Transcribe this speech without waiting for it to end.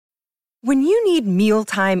When you need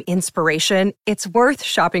mealtime inspiration, it's worth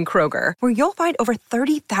shopping Kroger, where you'll find over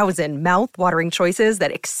 30,000 mouth-watering choices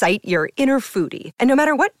that excite your inner foodie. And no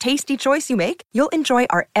matter what tasty choice you make, you'll enjoy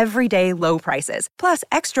our everyday low prices, plus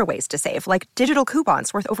extra ways to save, like digital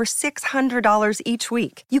coupons worth over $600 each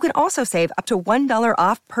week. You can also save up to $1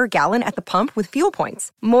 off per gallon at the pump with fuel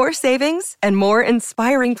points. More savings and more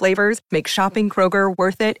inspiring flavors make shopping Kroger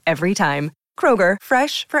worth it every time. Kroger,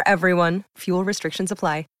 fresh for everyone. Fuel restrictions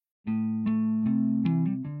apply.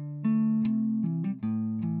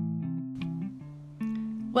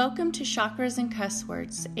 Welcome to Chakras and Cuss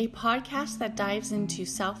Words, a podcast that dives into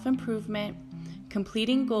self-improvement,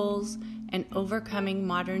 completing goals, and overcoming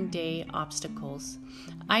modern-day obstacles.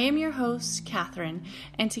 I am your host, Catherine,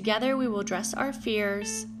 and together we will address our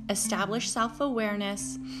fears, establish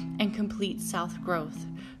self-awareness, and complete self-growth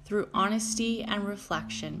through honesty and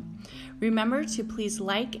reflection. Remember to please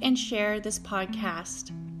like and share this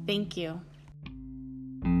podcast. Thank you.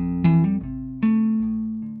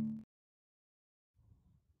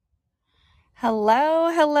 Hello,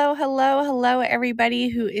 everybody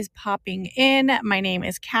who is popping in. My name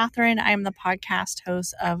is Catherine. I am the podcast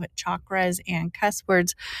host of Chakras and Cuss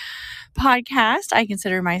Words podcast. I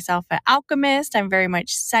consider myself an alchemist. I'm very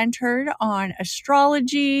much centered on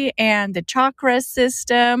astrology and the chakra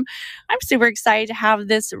system. I'm super excited to have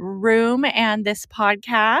this room and this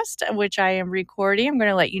podcast, which I am recording. I'm going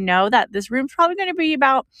to let you know that this room is probably going to be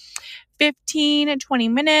about 15 and 20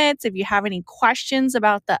 minutes. If you have any questions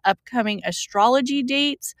about the upcoming astrology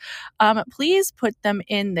dates, please put them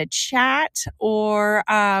in the chat, or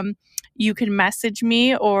you can message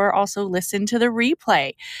me or also listen to the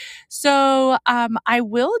replay. So I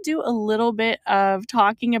will do a little bit of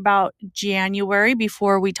talking about January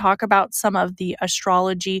before we talk about some of the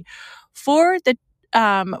astrology for the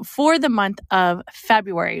month of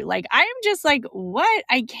February. Like, I am just like, what?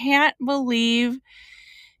 I can't believe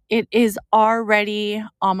it is already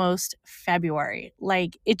almost February.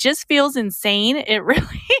 Like, it just feels insane. It really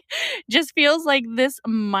just feels like this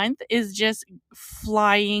month is just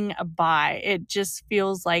flying by. It just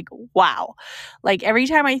feels like, wow. Like, every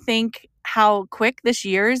time I think how quick this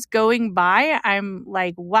year is going by, I'm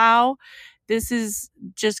like, wow, this is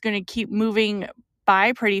just going to keep moving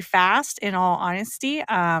by pretty fast, in all honesty.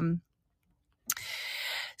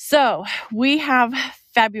 So we have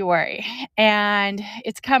February and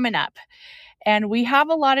it's coming up, and we have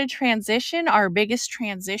a lot of transition. Our biggest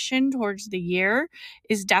transition towards the year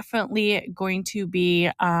is definitely going to be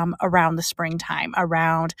around the springtime,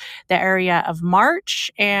 around the area of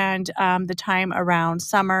March, and the time around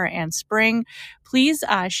summer and spring. Please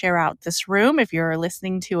share out this room if you're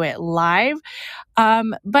listening to it live.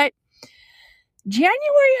 But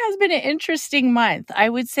January has been an interesting month. I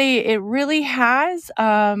would say it really has.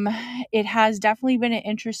 It has definitely been an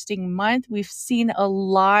interesting month. We've seen a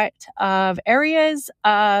lot of areas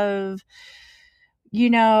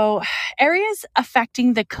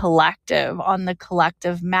affecting the collective, on the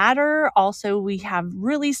collective matter. Also, we have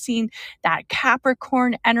really seen that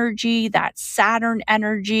Capricorn energy, that Saturn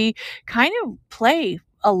energy kind of play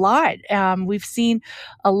a lot. We've seen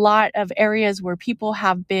a lot of areas where people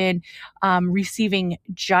have been receiving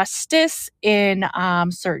justice in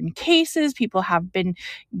certain cases. People have been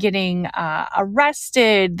getting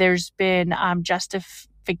arrested. There's been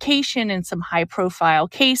justification in some high profile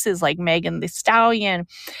cases like Megan Thee Stallion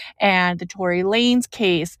and the Tory Lanez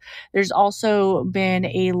case. There's also been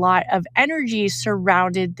a lot of energy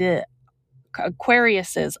surrounded the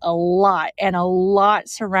Aquariuses a lot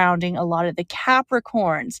surrounding a lot of the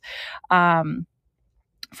Capricorns.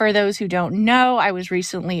 For those who don't know, I was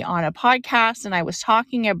recently on a podcast and I was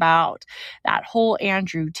talking about that whole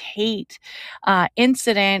Andrew Tate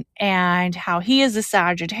incident and how he is a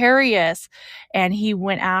Sagittarius, and he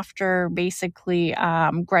went after basically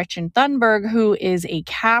Gretchen Thunberg, who is a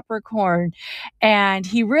Capricorn, and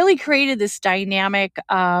he really created this dynamic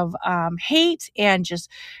of hate and just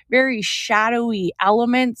very shadowy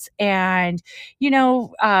elements. And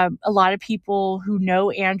a lot of people who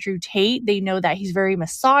know Andrew Tate, they know that he's very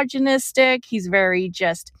misogynistic. He's very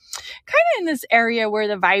just kind of in this area where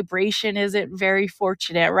the vibration isn't very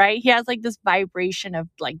fortunate, right? He has like this vibration of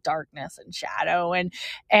like darkness and shadow, and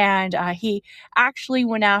he actually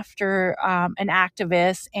went after an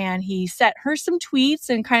activist, and he sent her some tweets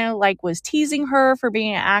and kind of like was teasing her for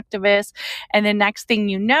being an activist. And then next thing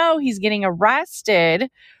you know, he's getting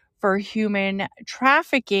arrested for human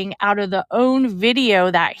trafficking out of the own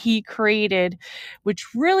video that he created, which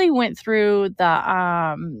really went through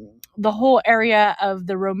the whole area of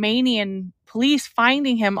the Romanian police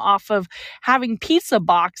finding him off of having pizza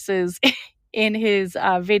boxes in his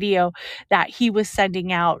video that he was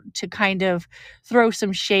sending out to kind of throw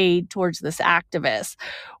some shade towards this activist,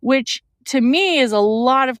 which to me is a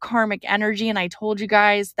lot of karmic energy. And I told you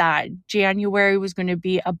guys that January was going to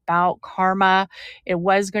be about karma. It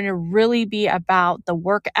was going to really be about the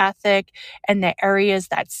work ethic and the areas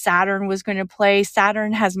that Saturn was going to play.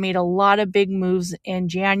 Saturn has made a lot of big moves in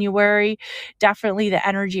January. Definitely the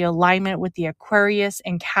energy alignment with the Aquarius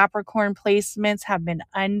and Capricorn placements have been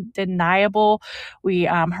undeniable. We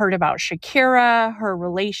heard about Shakira, her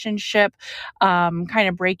relationship kind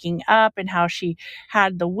of breaking up, and how she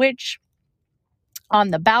had the witch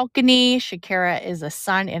on the balcony. Shakira is a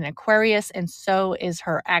sun in Aquarius, and so is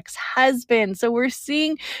her ex-husband. So we're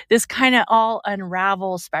seeing this kind of all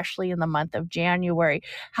unravel, especially in the month of January,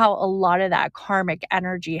 how a lot of that karmic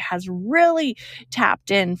energy has really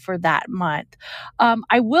tapped in for that month.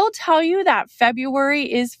 I will tell you that February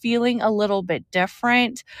is feeling a little bit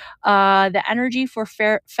different. The energy for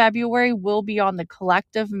February will be on the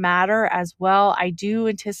collective matter as well. I do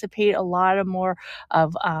anticipate a lot of more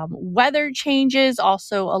of weather changes,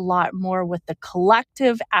 also a lot more with the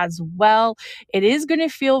collective as well. It is going to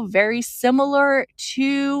feel very similar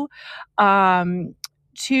to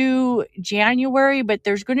January, but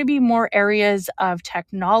there's going to be more areas of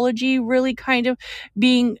technology really kind of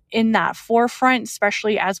being in that forefront,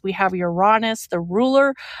 especially as we have Uranus, the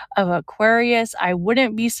ruler of Aquarius. I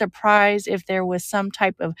wouldn't be surprised if there was some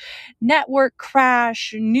type of network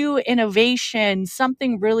crash, new innovation,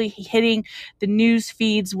 something really hitting the news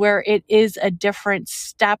feeds where it is a different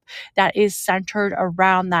step that is centered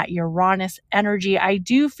around that Uranus energy. I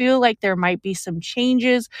do feel like there might be some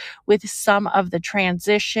changes with some of the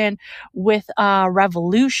transition with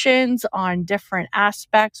revolutions on different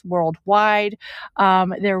aspects worldwide.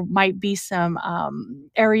 There might be some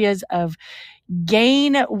areas of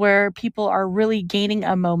gain where people are really gaining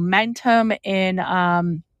a momentum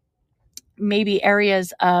in maybe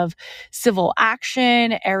areas of civil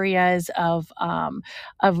action, areas of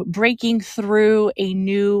breaking through a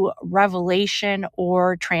new revelation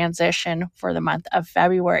or transition for the month of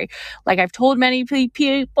February. Like I've told many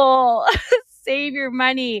people, save your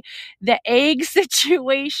money. The egg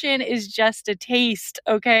situation is just a taste,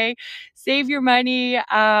 okay? Save your money.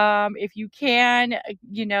 If you can,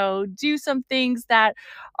 do some things that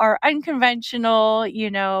are unconventional.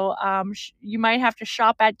 You might have to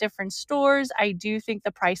shop at different stores. I do think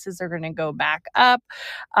the prices are going to go back up.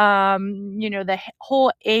 The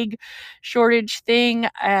whole egg shortage thing.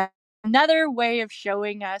 Another way of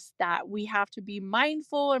showing us that we have to be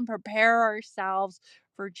mindful and prepare ourselves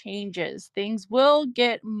for changes. Things will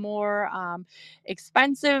get more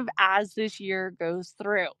expensive as this year goes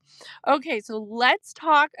through. Okay, so let's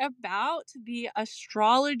talk about the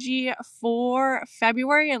astrology for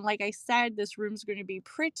February. And like I said, this room's going to be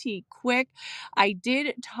pretty quick. I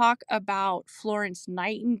did talk about Florence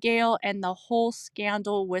Nightingale and the whole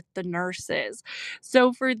scandal with the nurses.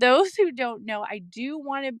 So for those who don't know, I do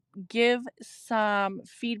want to give some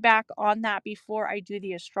feedback on that before I do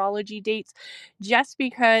the astrology dates, just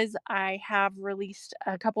because I have released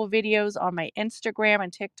a couple videos on my Instagram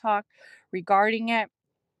and TikTok regarding it.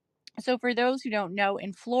 So for those who don't know,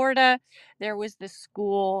 in Florida, there was this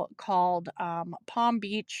school called Palm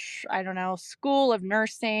Beach, School of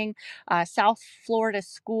Nursing, South Florida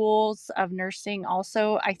Schools of Nursing.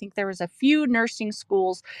 Also, I think there was a few nursing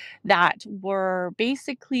schools that were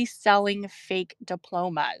basically selling fake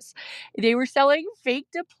diplomas. They were selling fake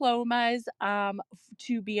diplomas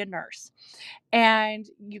to be a nurse. And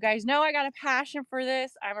you guys know I got a passion for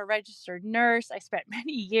this. I'm a registered nurse. I spent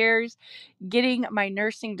many years getting my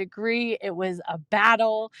nursing degree. It was a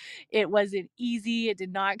battle. It wasn't easy. It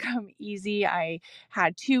did not come easy. I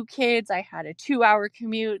had 2 kids. I had a 2-hour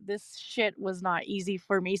commute. This shit was not easy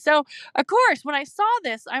for me. So, of course, when I saw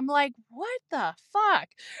this, I'm like, what the fuck?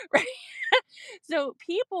 Right? So,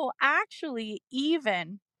 people actually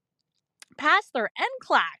even passed their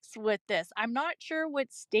NCLEX with this. I'm not sure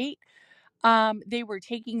what state they were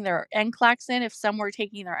taking their NCLEX in, if some were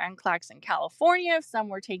taking their NCLEX in California, if some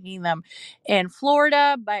were taking them in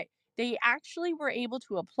Florida, but they actually were able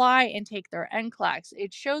to apply and take their NCLEX.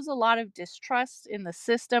 It shows a lot of distrust in the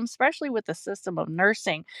system, especially with the system of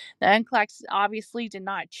nursing. The NCLEX obviously did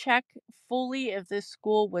not check fully if this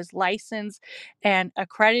school was licensed and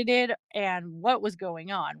accredited and what was going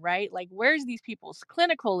on, right? Like, where's these people's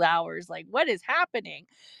clinical hours? Like, what is happening?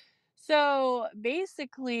 So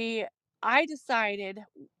basically, I decided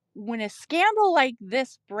when a scandal like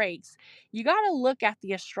this breaks, you got to look at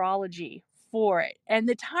the astrology for it. And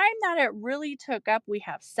the time that it really took up, we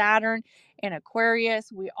have Saturn in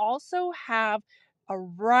Aquarius. We also have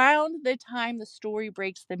around the time the story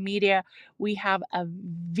breaks the media, we have a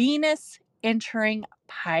Venus entering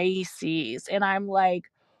Pisces. And I'm like,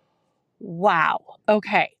 wow.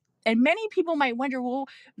 Okay. And many people might wonder, well,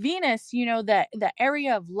 Venus, the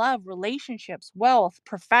area of love, relationships, wealth,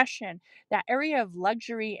 profession, that area of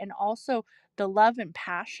luxury, and also the love and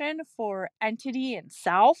passion for entity and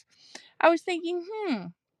self. I was thinking,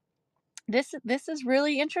 this is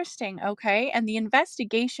really interesting. Okay. And the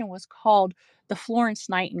investigation was called the Florence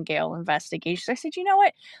Nightingale investigation. So I said, you know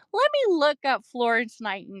what? Let me look up Florence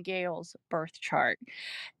Nightingale's birth chart.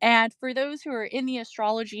 And for those who are in the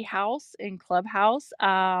astrology house in Clubhouse,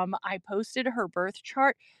 I posted her birth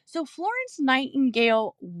chart. So Florence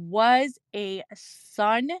Nightingale was a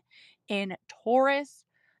sun in Taurus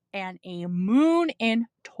and a moon in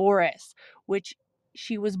Taurus, which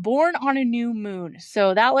she was born on a new moon.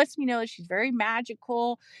 So that lets me know that she's very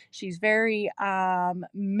magical, she's very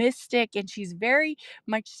mystic, and she's very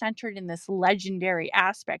much centered in this legendary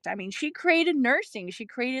aspect. I mean, she created nursing, she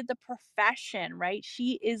created the profession, right?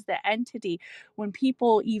 She is the entity. When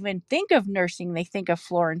people even think of nursing, they think of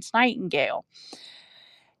Florence Nightingale.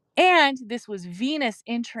 And this was Venus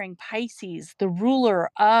entering Pisces, the ruler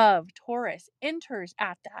of Taurus, enters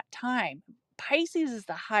at that time. Pisces is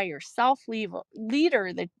the higher self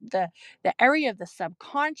leader, the area of the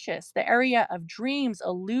subconscious, the area of dreams,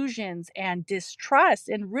 illusions, and distrust,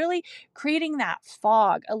 and really creating that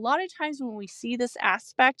fog. A lot of times when we see this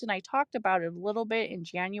aspect, and I talked about it a little bit in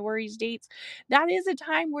January's dates, that is a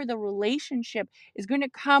time where the relationship is going to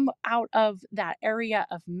come out of that area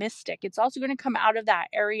of mystic. It's also going to come out of that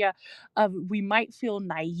area of we might feel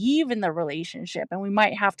naive in the relationship and we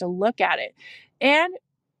might have to look at it. And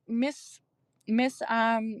Miss Miss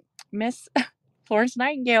Miss Florence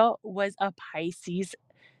Nightingale was a Pisces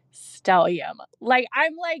stellium. Like,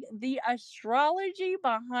 I'm like, the astrology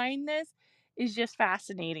behind this is just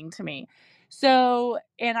fascinating to me. So,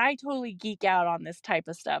 and I totally geek out on this type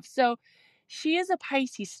of stuff. So, she is a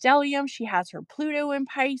Pisces stellium. She has her Pluto in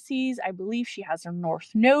Pisces. I believe she has her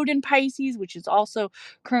North Node in Pisces, which is also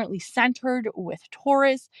currently centered with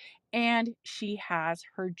Taurus. And she has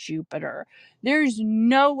her Jupiter. There's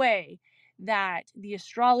no way that the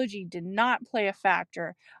astrology did not play a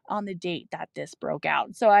factor on the date that this broke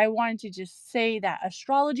out. So I wanted to just say that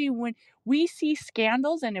astrology, when we see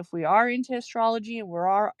scandals, and if we are into astrology and we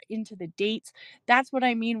are into the dates, that's what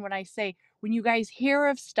I mean when I say, when you guys hear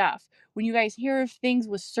of stuff, when you guys hear of things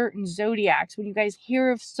with certain zodiacs, when you guys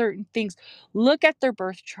hear of certain things, look at their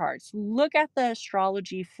birth charts, look at the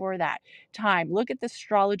astrology for that time, look at the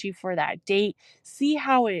astrology for that date, see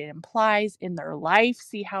how it implies in their life,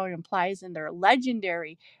 see how it implies in their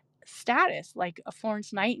legendary status, like a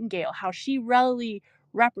Florence Nightingale, how she really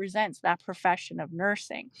represents that profession of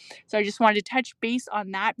nursing. So I just wanted to touch base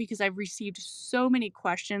on that because I've received so many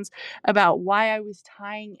questions about why I was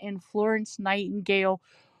tying in Florence Nightingale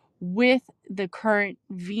with the current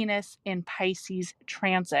Venus in Pisces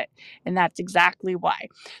transit. And that's exactly why.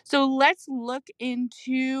 So let's look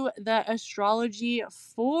into the astrology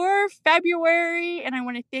for February. And I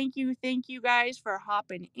want to thank you guys for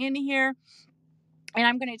hopping in here. And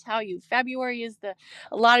I'm going to tell you, a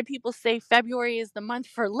lot of people say February is the month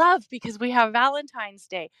for love because we have Valentine's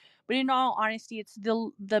Day. But in all honesty, it's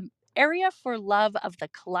the area for love of the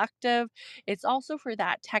collective. It's also for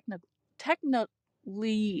that technology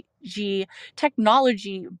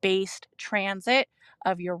technology based transit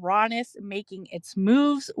of Uranus making its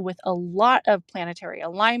moves with a lot of planetary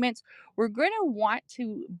alignments. We're going to want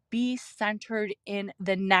to be centered in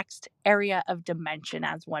the next area of dimension,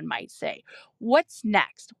 as one might say. What's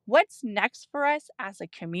next? What's next for us as a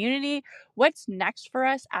community? What's next for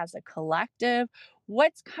us as a collective?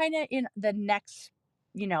 What's kind of in the next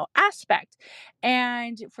aspect?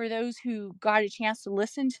 And for those who got a chance to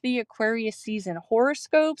listen to the Aquarius season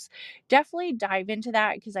horoscopes, definitely dive into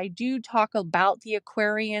that because I do talk about the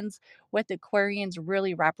Aquarians, what the Aquarians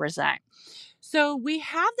really represent. So we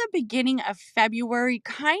have the beginning of February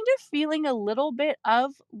kind of feeling a little bit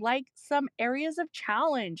of like some areas of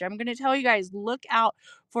challenge. I'm going to tell you guys, look out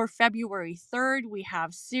for February 3rd. We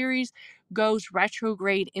have Ceres goes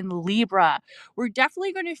retrograde in Libra. We're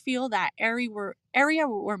definitely going to feel that area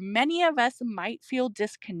where many of us might feel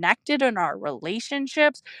disconnected in our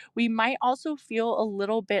relationships. We might also feel a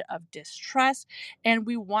little bit of distrust, and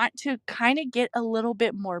we want to kind of get a little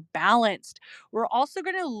bit more balanced. We're also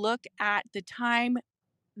going to look at the time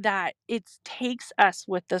that it takes us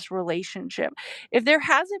with this relationship. If there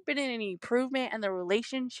hasn't been any improvement and the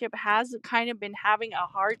relationship has kind of been having a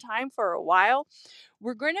hard time for a while,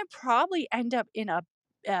 we're going to probably end up in a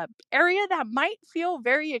area that might feel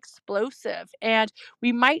very explosive, and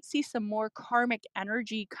we might see some more karmic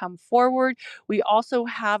energy come forward. We also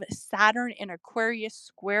have Saturn in Aquarius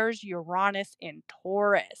squares Uranus in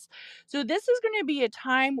Taurus. So this is going to be a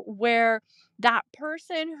time where that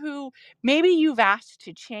person who maybe you've asked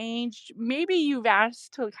to change, maybe you've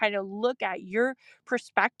asked to kind of look at your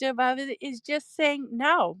perspective of it, is just saying,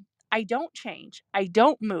 no, I don't change. I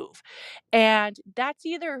don't move. And that's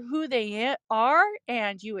either who they are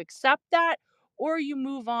and you accept that, or you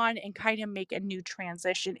move on and kind of make a new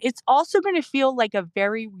transition. It's also going to feel like a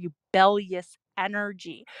very rebellious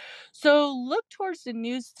energy. So look towards the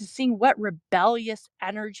news to see what rebellious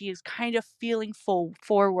energy is kind of feeling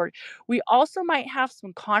forward. We also might have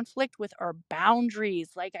some conflict with our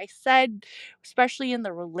boundaries, like I said, especially in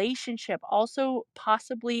the relationship, also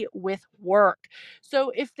possibly with work.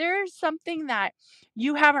 So if there's something that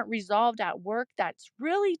you haven't resolved at work that's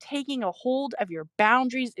really taking a hold of your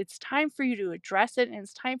boundaries, it's time for you to address it, and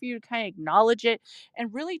it's time for you to kind of acknowledge it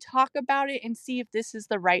and really talk about it and see if this is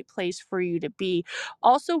the right place for you to be.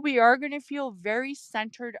 Also, we are going to feel very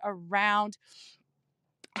centered around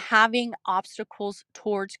having obstacles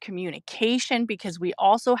towards communication because we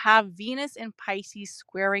also have Venus in Pisces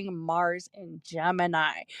squaring Mars in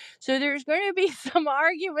Gemini. So there's going to be some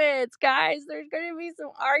arguments, guys. There's going to be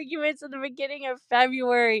some arguments in the beginning of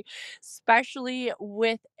February, especially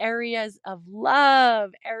with areas of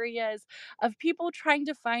love, areas of people trying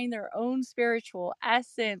to find their own spiritual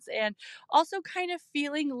essence, and also kind of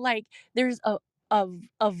feeling like there's a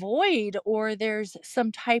void, or there's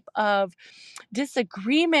some type of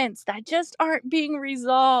disagreements that just aren't being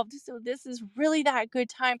resolved. So, this is really that good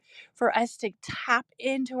time for us to tap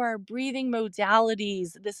into our breathing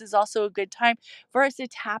modalities. This is also a good time for us to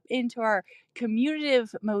tap into our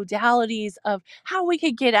commutative modalities of how we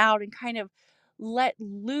could get out and kind of let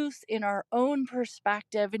loose in our own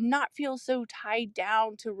perspective and not feel so tied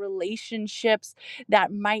down to relationships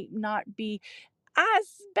that might not be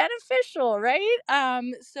as beneficial, right?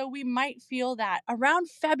 So we might feel that around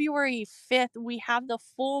February 5th, we have the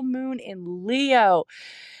full moon in Leo.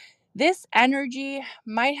 This energy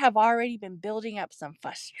might have already been building up some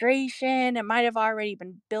frustration. It might have already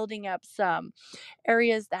been building up some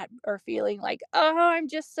areas that are feeling like, oh, I'm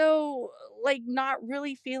just so like not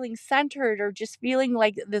really feeling centered, or just feeling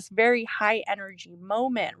like this very high energy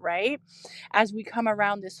moment, right? As we come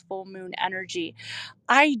around this full moon energy.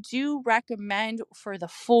 I do recommend for the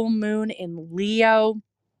full moon in Leo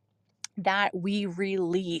that we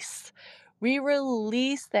release. We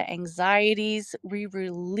release the anxieties, we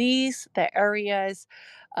release the areas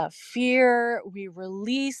of fear, we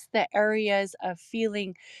release the areas of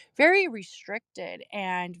feeling very restricted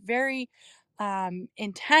and very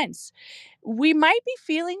intense. We might be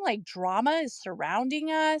feeling like drama is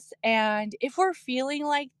surrounding us. And if we're feeling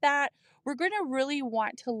like that, we're going to really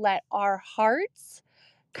want to let our hearts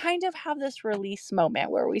kind of have this release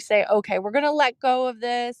moment where we say, okay, we're going to let go of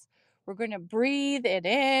this. We're going to breathe it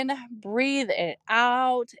in, breathe it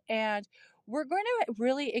out, and we're going to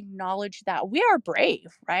really acknowledge that we are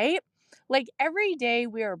brave, right? Like every day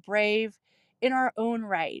we are brave in our own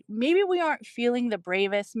right. Maybe we aren't feeling the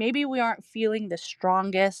bravest, maybe we aren't feeling the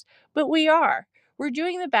strongest, but we are. We're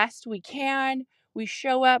doing the best we can. We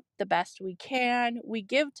show up the best we can. We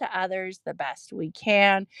give to others the best we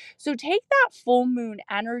can. So take that full moon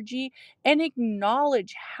energy and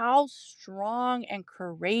acknowledge how strong and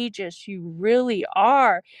courageous you really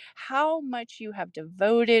are, how much you have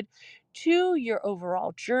devoted to your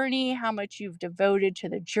overall journey, how much you've devoted to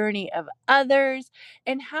the journey of others,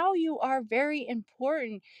 and how you are very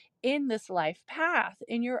important in this life path,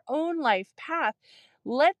 in your own life path.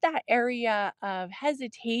 Let that area of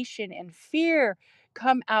hesitation and fear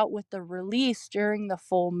come out with the release during the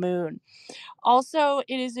full moon. Also,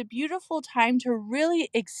 it is a beautiful time to really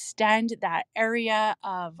extend that area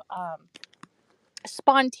of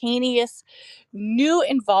spontaneous new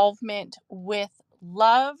involvement with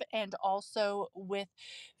love, and also with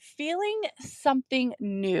feeling something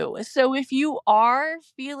new. So if you are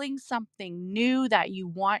feeling something new that you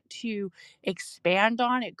want to expand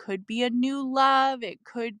on, it could be a new love, it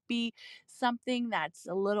could be something that's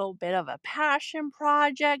a little bit of a passion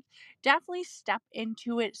project. Definitely step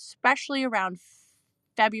into it, especially around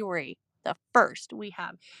February the 1st. We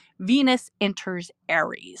have Venus enters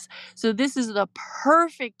Aries. So this is the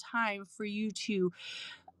perfect time for you to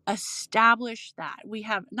establish that. We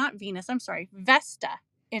have not Venus, I'm sorry, Vesta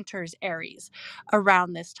enters Aries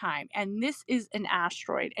around this time. And this is an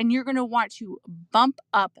asteroid. And you're going to want to bump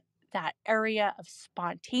up that area of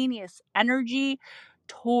spontaneous energy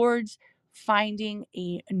towards finding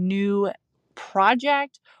a new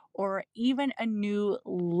project or even a new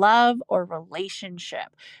love or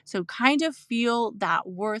relationship. So, kind of feel that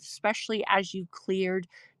worth, especially as you cleared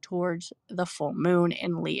towards the full moon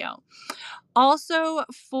in Leo. Also,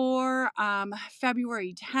 for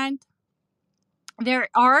February 10th, there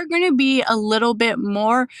are going to be a little bit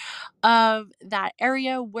more of that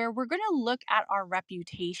area where we're going to look at our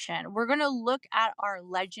reputation. We're going to look at our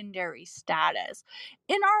legendary status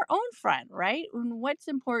in our own front, right? And what's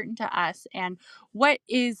important to us and what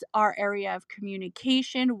is our area of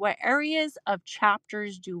communication? What areas of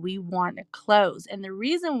chapters do we want to close? And the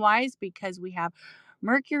reason why is because we have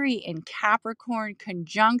Mercury in Capricorn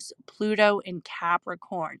conjuncts Pluto in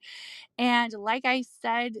Capricorn. And like I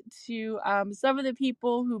said to some of the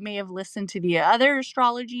people who may have listened to the other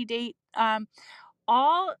astrology date,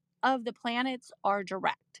 all of the planets are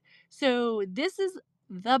direct. So this is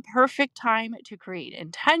the perfect time to create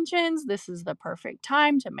intentions. This is the perfect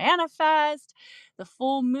time to manifest. The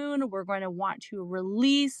full moon, we're going to want to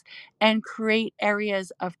release and create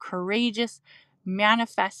areas of courageous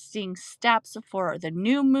manifesting steps for the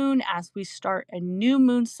new moon as we start a new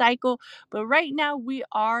moon cycle. But right now, we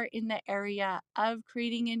are in the area of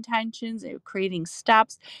creating intentions, of creating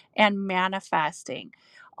steps, and manifesting.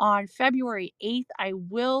 On February 8th, I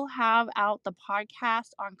will have out the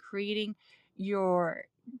podcast on creating your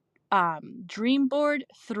dream board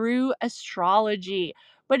through astrology.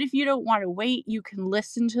 But if you don't want to wait, you can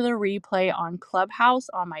listen to the replay on Clubhouse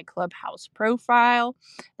on my Clubhouse profile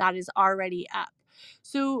that is already up.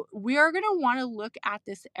 So, we are going to want to look at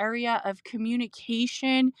this area of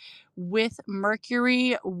communication with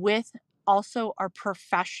Mercury, with also our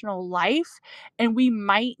professional life. And we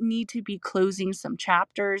might need to be closing some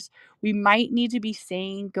chapters. We might need to be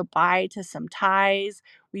saying goodbye to some ties.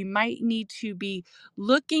 We might need to be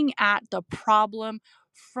looking at the problem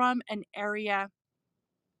from an area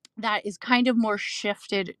that is kind of more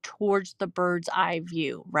shifted towards the bird's eye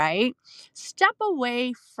view, right? Step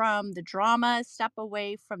away from the drama, step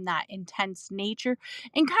away from that intense nature,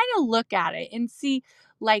 and kind of look at it and see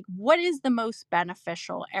like what is the most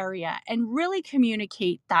beneficial area and really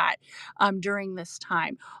communicate that during this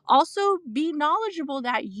time. Also, be knowledgeable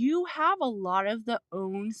that you have a lot of the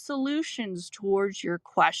own solutions towards your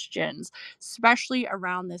questions, especially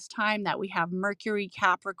around this time that we have Mercury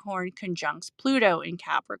Capricorn conjuncts Pluto in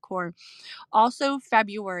Capricorn. Also,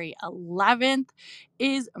 February 11th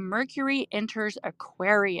is Mercury enters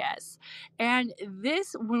Aquarius. And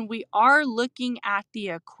this, when we are looking at the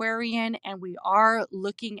Aquarian and we are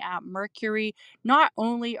looking at Mercury, not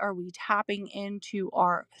only are we tapping into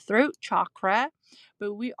our throat chakra,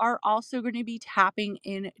 but we are also going to be tapping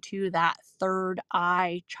into that third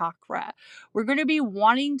eye chakra. We're going to be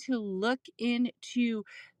wanting to look into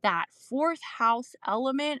that fourth house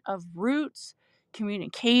element of roots,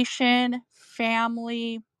 communication,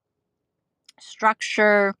 family,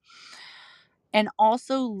 structure, and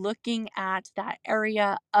also looking at that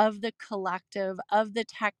area of the collective, of the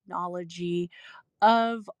technology,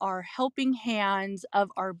 of our helping hands,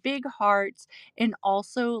 of our big hearts, and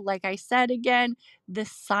also, like I said again, the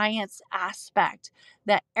science aspect,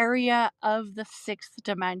 the area of the sixth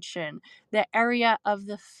dimension, the area of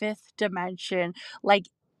the fifth dimension. Like,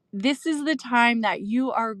 this is the time that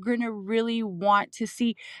you are going to really want to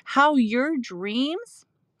see how your dreams,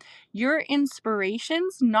 your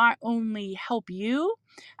inspirations not only help you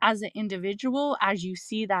as an individual as you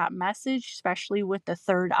see that message, especially with the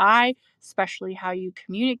third eye, especially how you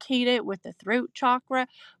communicate it with the throat chakra,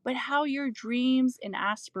 but how your dreams and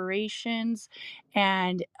aspirations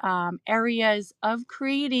and areas of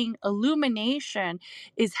creating illumination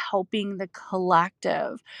is helping the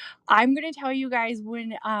collective. I'm going to tell you guys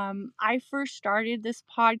when I first started this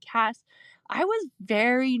podcast, I was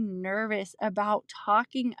very nervous about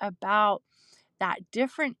talking about that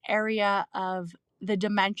different area of the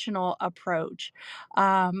dimensional approach.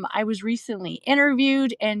 I was recently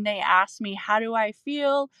interviewed and they asked me, how do I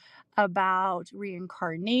feel about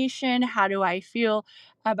reincarnation? How do I feel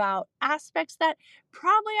about aspects that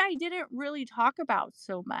probably I didn't really talk about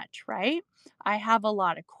so much, right? I have a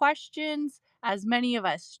lot of questions, as many of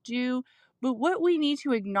us do. But what we need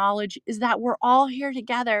to acknowledge is that we're all here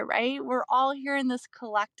together, right? We're all here in this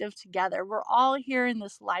collective together. We're all here in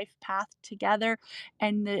this life path together.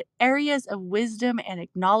 And the areas of wisdom and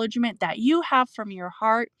acknowledgement that you have from your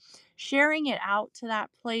heart, sharing it out to that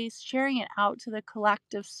place, sharing it out to the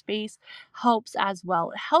collective space helps as well.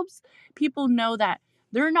 It helps people know that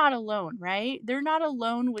they're not alone, right? They're not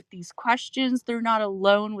alone with these questions. They're not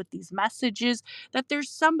alone with these messages, that there's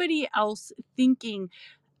somebody else thinking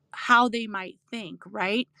how they might think,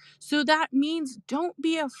 right? So that means don't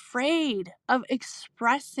be afraid of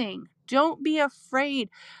expressing. Don't be afraid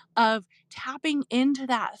of tapping into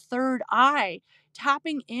that third eye,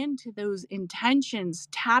 tapping into those intentions,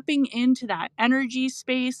 tapping into that energy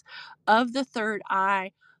space of the third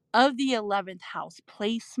eye, of the 11th house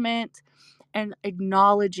placement, and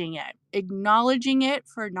acknowledging it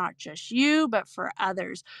for not just you, but for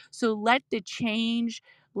others. So let the change,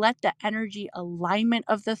 let the energy alignment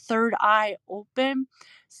of the third eye open.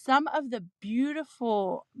 Some of the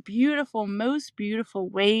beautiful, beautiful, most beautiful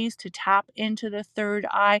ways to tap into the third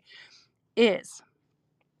eye is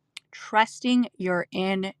trusting your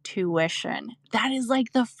intuition. That is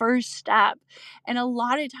like the first step. And a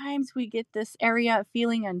lot of times we get this area of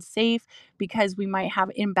feeling unsafe because we might have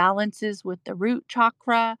imbalances with the root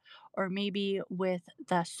chakra or maybe with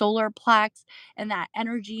the solar plex, and that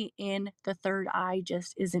energy in the third eye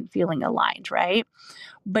just isn't feeling aligned, right?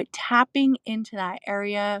 But tapping into that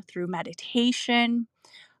area through meditation,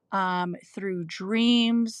 through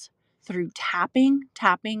dreams, through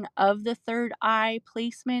tapping of the third eye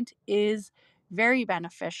placement is very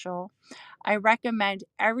beneficial. I recommend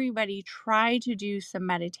everybody try to do some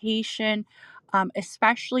meditation,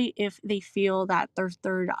 especially if they feel that their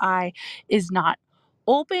third eye is not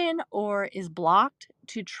open or is blocked,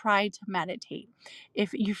 to try to meditate.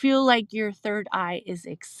 If you feel like your third eye is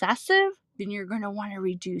excessive, then you're going to want to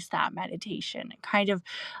reduce that meditation and kind of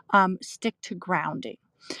stick to grounding,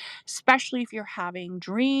 especially if you're having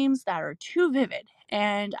dreams that are too vivid.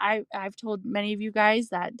 And I've told many of you guys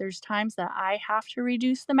that there's times that I have to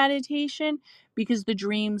reduce the meditation because the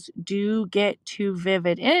dreams do get too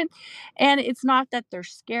vivid. And it's not that they're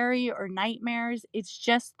scary or nightmares, it's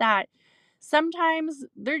just that sometimes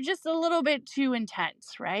they're just a little bit too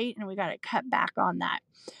intense, right? And we got to cut back on that.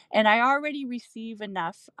 And I already receive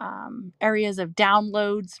enough areas of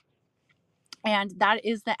downloads, and that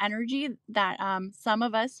is the energy that some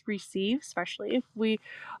of us receive, especially if we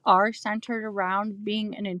are centered around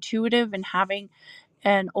being an intuitive and having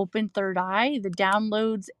an open third eye. The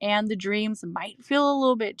downloads and the dreams might feel a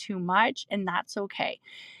little bit too much, and that's okay.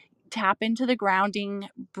 Tap into the grounding,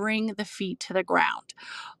 bring the feet to the ground.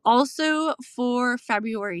 Also, for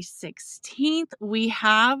February 16th, we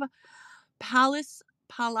have Pallas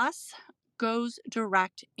goes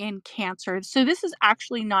direct in Cancer. So this is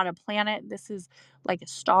actually not a planet. This is like a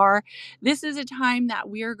star. This is a time that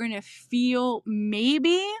we are going to feel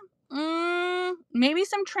maybe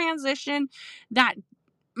some transition that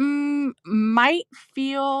might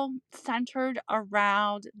feel centered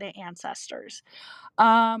around the ancestors.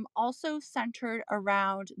 Also centered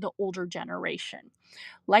around the older generation.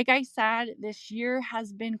 Like I said, this year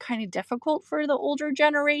has been kind of difficult for the older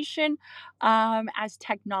generation, as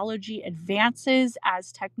technology advances,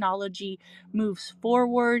 as technology moves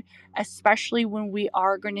forward, especially when we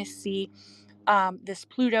are going to see this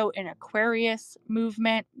Pluto in Aquarius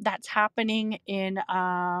movement that's happening in,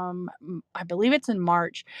 I believe it's in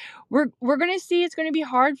March. We're going to see it's going to be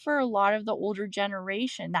hard for a lot of the older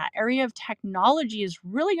generation. That area of technology is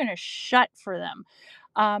really going to shut for them.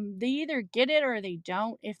 They either get it or they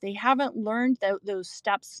don't. If they haven't learned those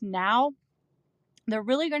steps now, they're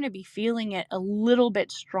really going to be feeling it a little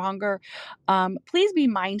bit stronger. Please be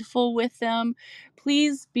mindful with them.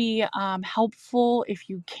 Please be helpful if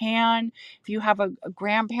you can. If you have a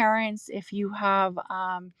grandparents, if you have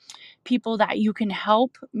people that you can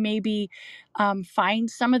help, maybe find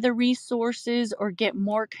some of the resources or get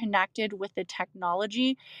more connected with the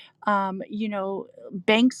technology.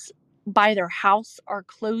 Banks by their house are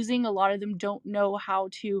closing. A lot of them don't know how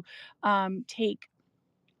to take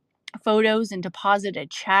photos and deposit a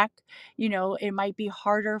check. It might be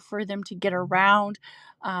harder for them to get around.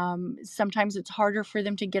 Sometimes it's harder for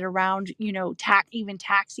them to get around, even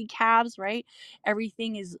taxi cabs, right?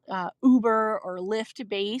 Everything is Uber or Lyft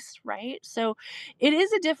based, right? So it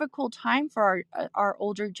is a difficult time for our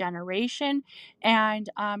older generation, and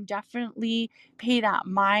definitely pay that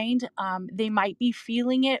mind. They might be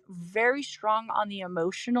feeling it very strong on the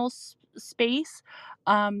emotional space.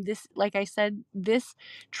 This, like I said, this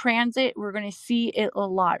transit, we're going to see it a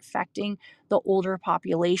lot affecting the older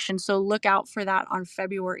population. So look out for that on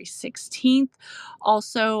February 16th.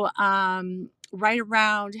 Also, right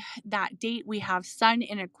around that date, we have Sun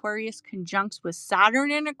in Aquarius conjuncts with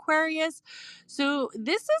Saturn in Aquarius. So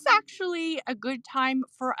this is actually a good time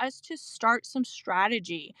for us to start some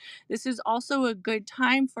strategy. This is also a good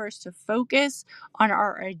time for us to focus on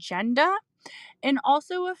our agenda, and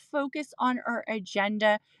also a focus on our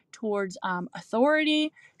agenda towards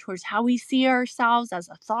authority, towards how we see ourselves as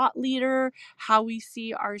a thought leader, how we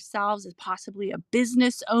see ourselves as possibly a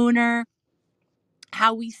business owner.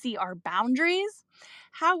 how we see our boundaries,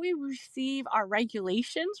 how we receive our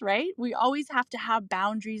regulations, right? We always have to have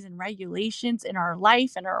boundaries and regulations in our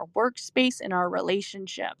life, in our workspace, in our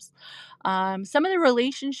relationships. Some of the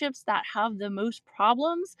relationships that have the most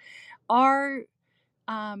problems are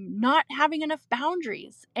not having enough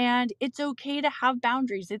boundaries. And it's okay to have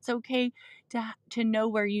boundaries. It's okay to know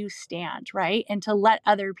where you stand, right? And to let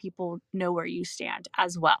other people know where you stand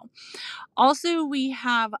as well. Also, we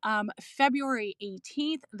have February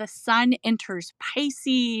 18th, the sun enters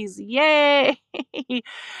Pisces. Yay!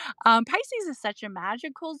 Pisces is such a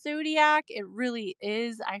magical zodiac. It really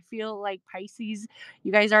is. I feel like Pisces,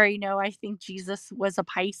 you guys already know, I think Jesus was a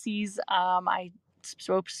Pisces. I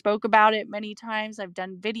spoke about it many times. I've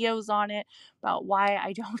done videos on it about why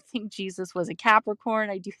I don't think Jesus was a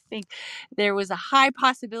Capricorn. I do think there was a high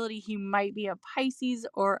possibility he might be a Pisces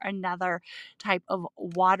or another type of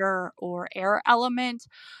water or air element.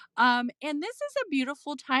 And this is a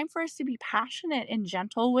beautiful time for us to be passionate and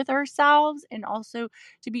gentle with ourselves, and also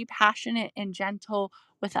to be passionate and gentle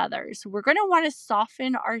with others. We're going to want to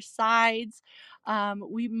soften our sides.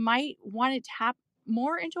 We might want to tap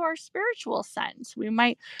more into our spiritual sense. We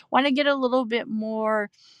might want to get a little bit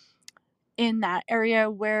more in that area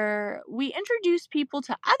where we introduce people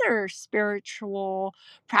to other spiritual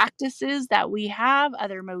practices that we have,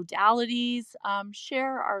 other modalities,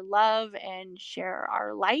 share our love and share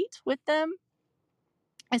our light with them,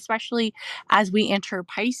 especially as we enter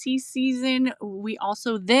Pisces season. We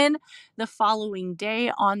also then, the following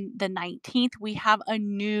day on the 19th, we have a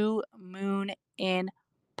new moon in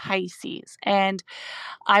Pisces. And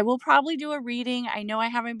I will probably do a reading. I know I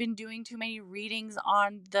haven't been doing too many readings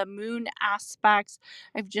on the moon aspects.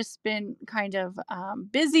 I've just been kind of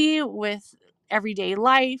busy with everyday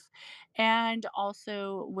life, and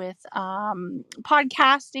also with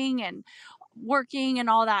podcasting and working and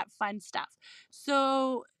all that fun stuff.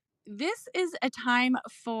 So, this is a time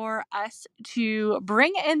for us to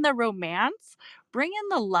bring in the romance, bring in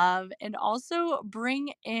the love, and also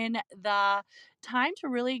bring in the time to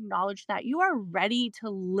really acknowledge that you are ready to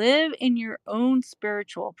live in your own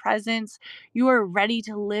spiritual presence. You are ready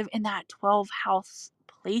to live in that 12 house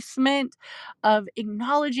placement of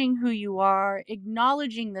acknowledging who you are,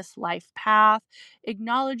 acknowledging this life path,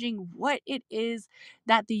 acknowledging what it is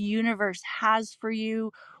that the universe has for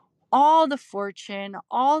you, all the fortune,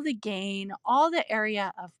 all the gain, all the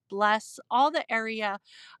area of bless, all the area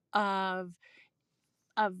of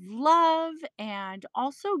love, and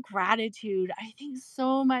also gratitude. I think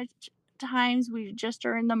so much times we just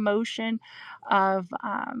are in the motion of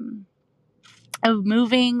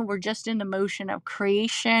moving. We're just in the motion of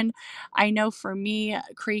creation. I know for me,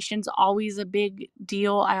 creation's always a big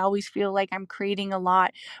deal. I always feel like I'm creating a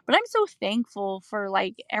lot, but I'm so thankful for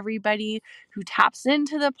like everybody who taps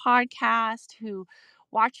into the podcast, who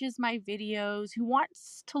watches my videos, who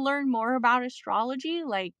wants to learn more about astrology.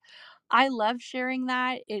 Like, I love sharing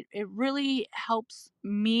that. It really helps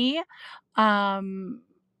me um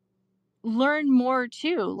learn more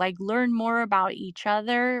too, like learn more about each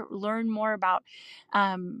other, learn more about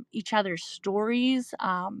each other's stories,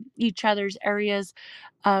 each other's areas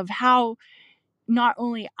of how not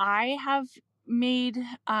only I have made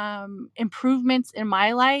improvements in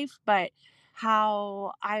my life, but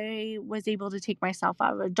how I was able to take myself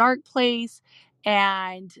out of a dark place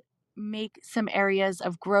and make some areas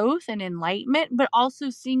of growth and enlightenment, but also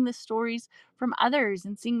seeing the stories from others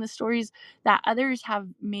and seeing the stories that others have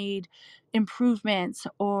made improvements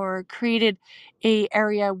or created a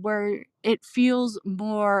area where it feels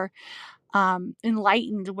more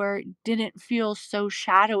enlightened, where it didn't feel so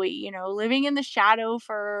shadowy. Living in the shadow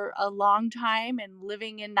for a long time and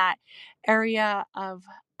living in that area of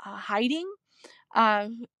hiding. uh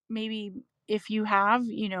Maybe if you have,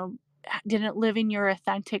 didn't live in your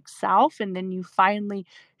authentic self, and then you finally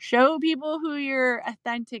show people who your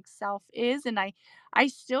authentic self is. And I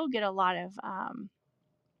still get a lot of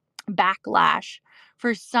backlash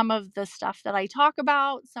for some of the stuff that I talk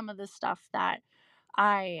about, some of the stuff that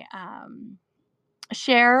I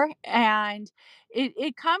share. And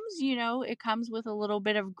it comes, it comes with a little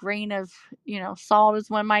bit of grain of, salt, as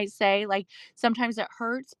one might say. Like, sometimes it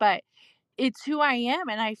hurts, but it's who I am.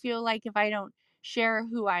 And I feel like if I don't share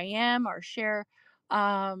who I am, or share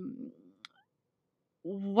um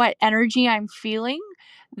what energy I'm feeling,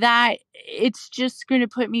 that it's just going to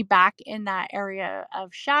put me back in that area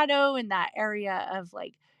of shadow, in that area of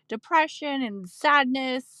like depression and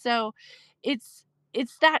sadness. So it's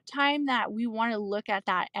it's that time that we want to look at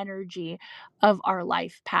that energy of our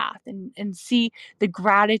life path, and see the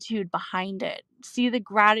gratitude behind it. See the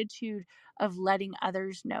gratitude of letting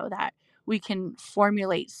others know that we can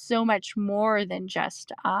formulate so much more than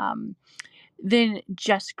just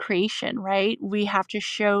creation, right? We have to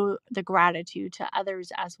show the gratitude to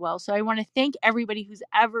others as well. So I want to thank everybody who's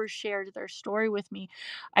ever shared their story with me.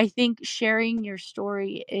 I think sharing your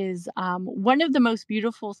story is one of the most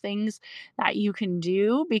beautiful things that you can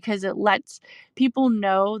do, because it lets people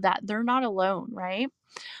know that they're not alone, right?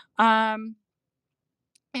 Um,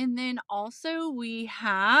 and then also we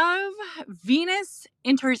have Venus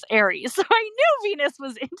enters Aries. So I knew Venus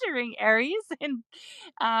was entering Aries in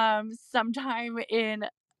sometime in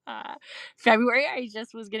uh, February. I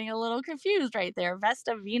just was getting a little confused right there.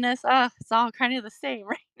 Vesta, Venus, it's all kind of the same,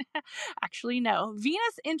 right? Actually, no.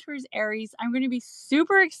 Venus enters Aries. I'm going to be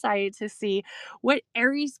super excited to see what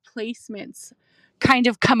Aries placements kind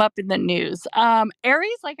of come up in the news.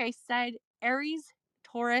 Aries, like I said, Aries,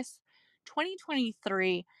 Taurus,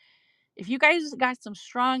 2023. If you guys got some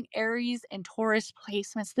strong Aries and Taurus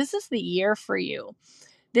placements, this is the year for you.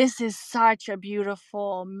 This is such a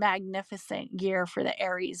beautiful, magnificent year for the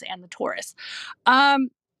Aries and the Taurus. Um,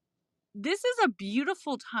 this is a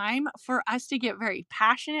beautiful time for us to get very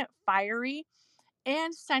passionate, fiery,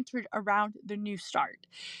 and centered around the new start.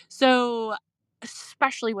 So,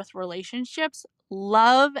 especially with relationships,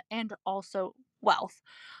 love, and also wealth.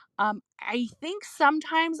 I think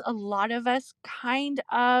sometimes a lot of us kind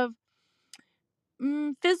of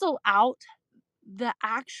fizzle out the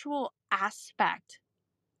actual aspect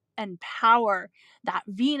and power that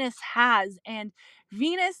Venus has. And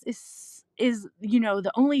Venus is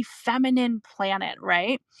the only feminine planet,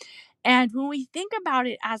 right? And when we think about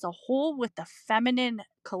it as a whole with the feminine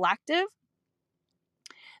collective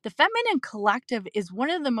is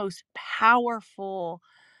one of the most powerful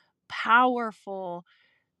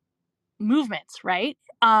movements, right?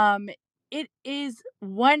 It is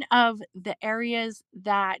one of the areas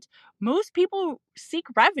that most people seek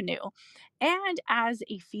revenue. And as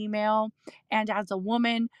a female and as a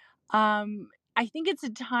woman, I think it's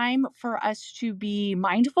a time for us to be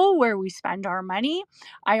mindful where we spend our money.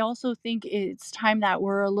 I also think it's time that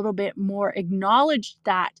we're a little bit more acknowledged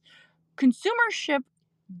that consumership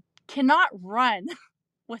cannot run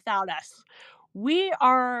without us. We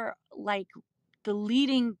are like the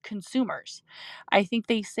leading consumers. I think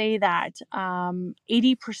they say that 80%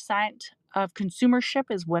 of consumership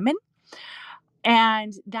is women,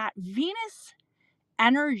 and that Venus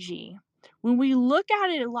energy. When we look at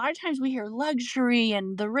it, a lot of times we hear luxury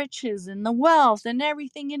and the riches and the wealth and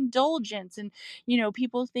everything indulgence, and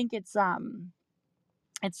people think it's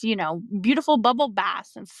beautiful bubble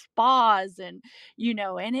baths and spas, and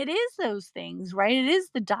and it is those things, right? It is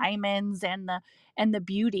the diamonds and the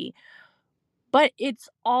beauty, but it's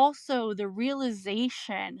also the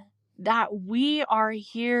realization that we are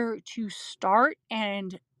here to start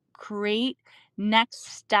and create next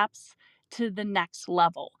steps to the next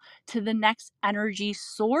level, to the next energy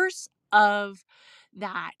source of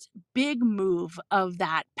that big move, of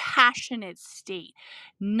that passionate state.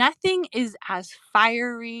 Nothing is as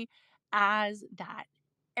fiery as that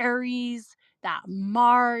Aries, that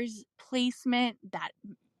Mars placement, that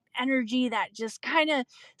energy that just kind of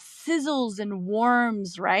sizzles and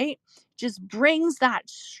warms, right? Just brings that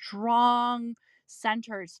strong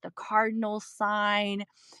center. It's the cardinal sign,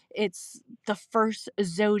 it's the first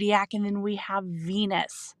zodiac, and then we have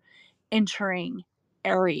Venus entering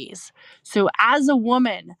Aries. So, as a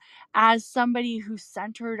woman, as somebody who's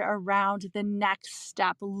centered around the next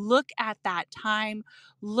step, look at that time,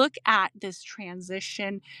 look at this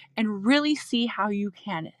transition, and really see how you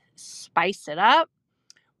can spice it up,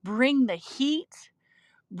 bring the heat,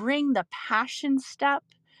 bring the passion step,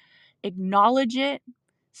 acknowledge it,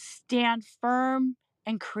 stand firm,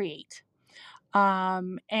 and create.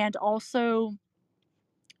 And also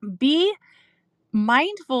be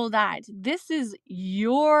mindful that this is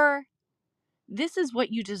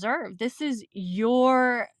what you deserve. This is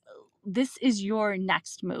your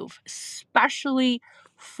next move, especially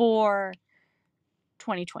for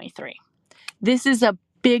 2023. This is a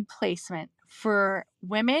big placement for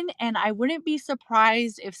women, and I wouldn't be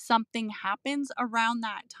surprised if something happens around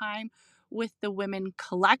that time with the women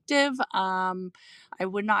collective. I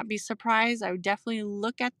would not be surprised. I would definitely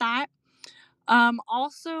look at that.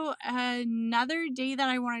 Also, another day that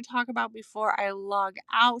I want to talk about before I log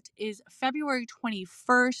out is February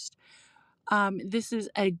 21st. This is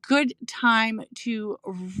a good time to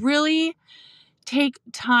really take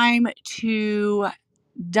time to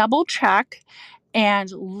double check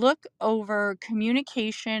and look over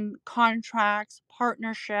communication, contracts,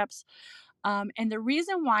 partnerships. And the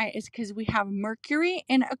reason why is because we have Mercury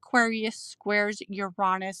in Aquarius squares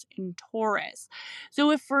Uranus in Taurus.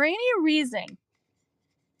 So if for any reason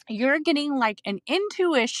you're getting like an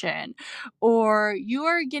intuition, or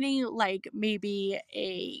you're getting like maybe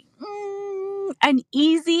an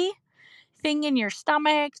easy thing in your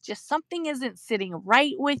stomach, just something isn't sitting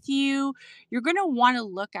right with you, you're going to want to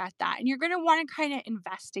look at that, and you're going to want to kind of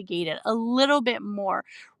investigate it a little bit more,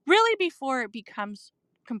 really, before it becomes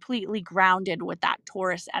completely grounded with that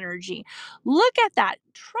Taurus energy. Look at that,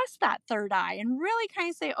 trust that third eye, and really kind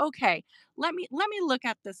of say, okay, let me look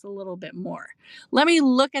at this a little bit more. Let me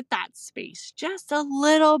look at that space just a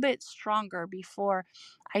little bit stronger before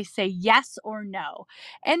I say yes or no.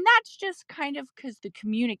 And that's just kind of because the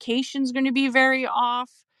communication is going to be very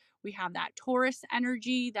off. We have that Taurus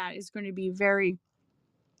energy that is going to be very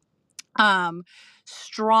um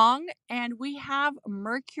strong, and we have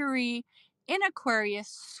Mercury in Aquarius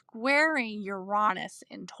squaring Uranus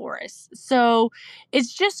in Taurus. So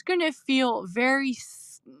it's just going to feel very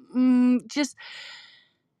just,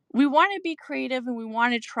 we want to be creative and we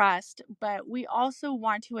want to trust, but we also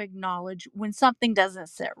want to acknowledge when something doesn't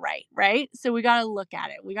sit right, right? So we got to look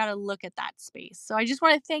at it. We got to look at that space. So I just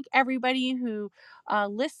want to thank everybody who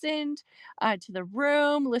listened to the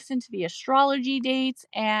room, listened to the astrology dates,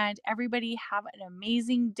 and everybody have an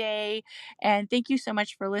amazing day. And thank you so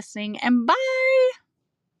much for listening, and bye.